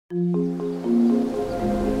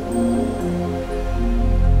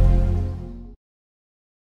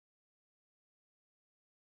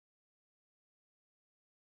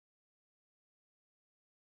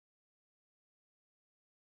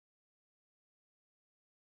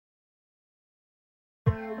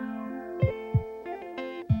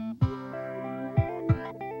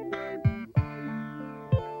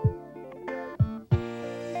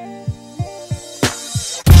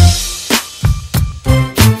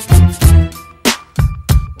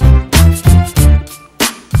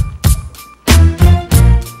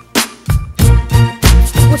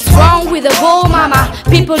With a whole mama,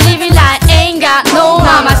 people living like ain't got no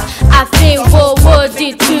mamas. I think what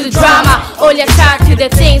did to the drama, only attract to the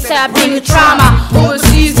things that bring the trauma.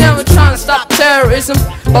 Overseas and we're trying to stop terrorism,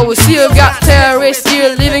 but we still got terrorists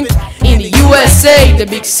here living in the USA, the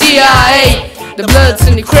big CIA, the Bloods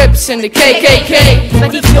and the Crips and the KKK.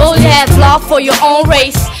 But if you only have love for your own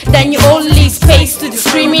race, then you only leave space to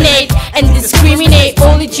discriminate, and discriminate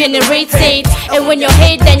only generates hate. And when you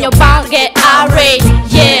hate, then you're bound to get irate.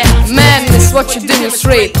 Yeah, man, that's what you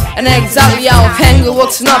demonstrate, and exactly how anger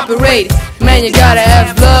works and operate. Man, you gotta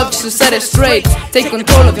have love just to set it straight. Take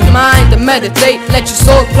control of your mind and meditate. Let your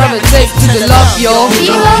soul gravitate to the love, yo.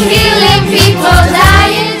 People killing, people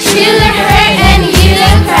dying, children hurt and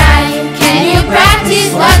children crying. Can you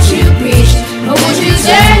practice what you preach, or would you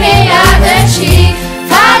turn the other cheek?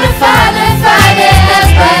 Father, Father, Father,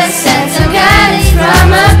 help us, send some guidance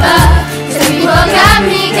from above. Some people got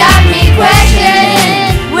me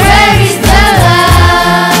questioning, where is the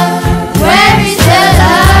love? Where is the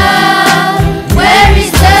love? Where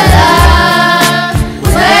is the love?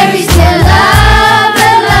 Where is the love?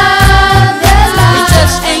 The love, the love. It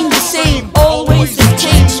just ain't the same, always a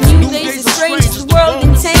change. New days are strange, the world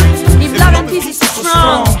insane. If love and peace is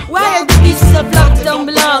strong, why are the pieces of love that don't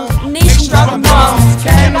belong? Nation dropping bombs.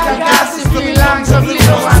 Chemical gases fill lungs of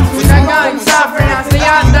little ones with ongoing suffering as they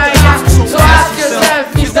are dying. So ask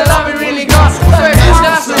yourself, is the love really gone? So if you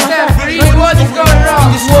ask yourself, really what is going wrong?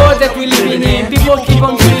 In this world that we living in, people keep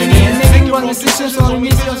on killing in, making wrong decisions on the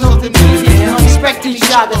millions of the billions, and don't respect each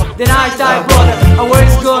other. Then I die, brother. Aware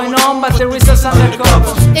is going on, but the results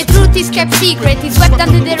undercover. the truth is kept secret, it's swept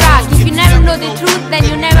under the rug. If you never know the truth, then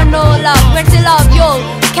you never know love. Where's the love, yo?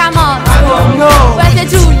 Come on, I don't know. where's the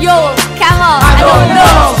truth, yo? Come on, I don't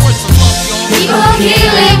know. People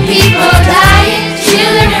killing, people dying,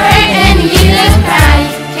 children hurt and children crying.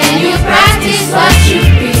 Can you practice what you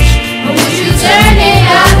preach, or would you turn the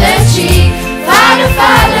other cheek? Father,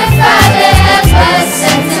 Father, Father, help us,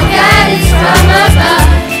 send some guidance from above.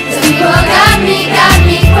 Some people got me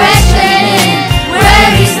questioning,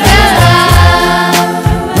 where is the love?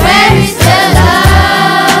 Where is the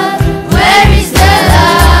love? Where is the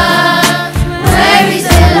love? Where is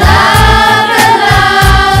the love? The love, the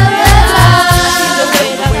love.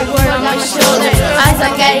 On my shoulder, as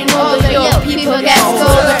I'm getting older, yo, people get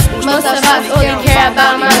colder. Most of us only care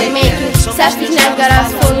about money making. Selfishness got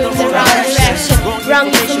us pulled in the wrong direction. Wrong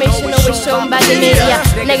information always shown by the media.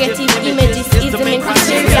 Negative images is the main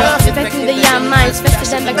criteria, affecting the young minds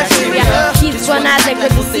faster than bacteria. Kids want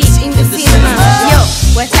adequate to see in the cinema. Yo,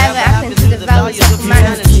 whatever happened to the values of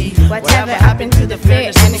humanity? Whatever happened to the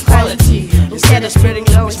fair and equality? Instead of spreading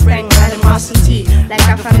love, spreading animosity. Like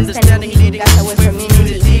Afghanistan, we got away from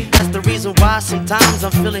unity. That's the reason why sometimes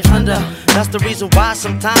I'm feeling under. That's the reason why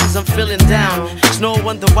sometimes I'm feeling down. It's no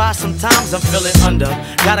wonder why sometimes I'm feeling under.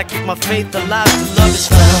 Gotta keep my faith alive till love is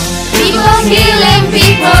found. People killing,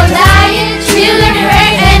 people dying, children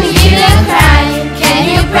hurt and children crying. Can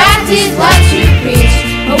you practice what you preach,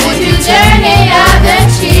 or would you turn the other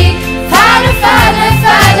cheek? Father, Father,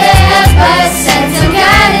 Father, help us, send some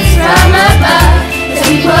guidance from above. The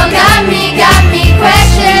people got me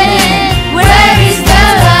questioning, where is the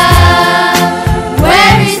love?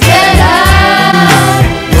 Where is the love?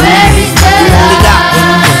 Where is the love?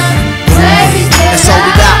 Where is the love? That's all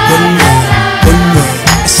we got, one more.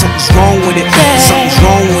 Something's wrong with it, something's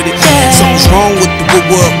wrong with it, something's wrong with the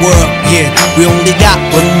world, yeah. We only got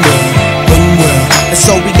one more, that's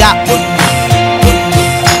all we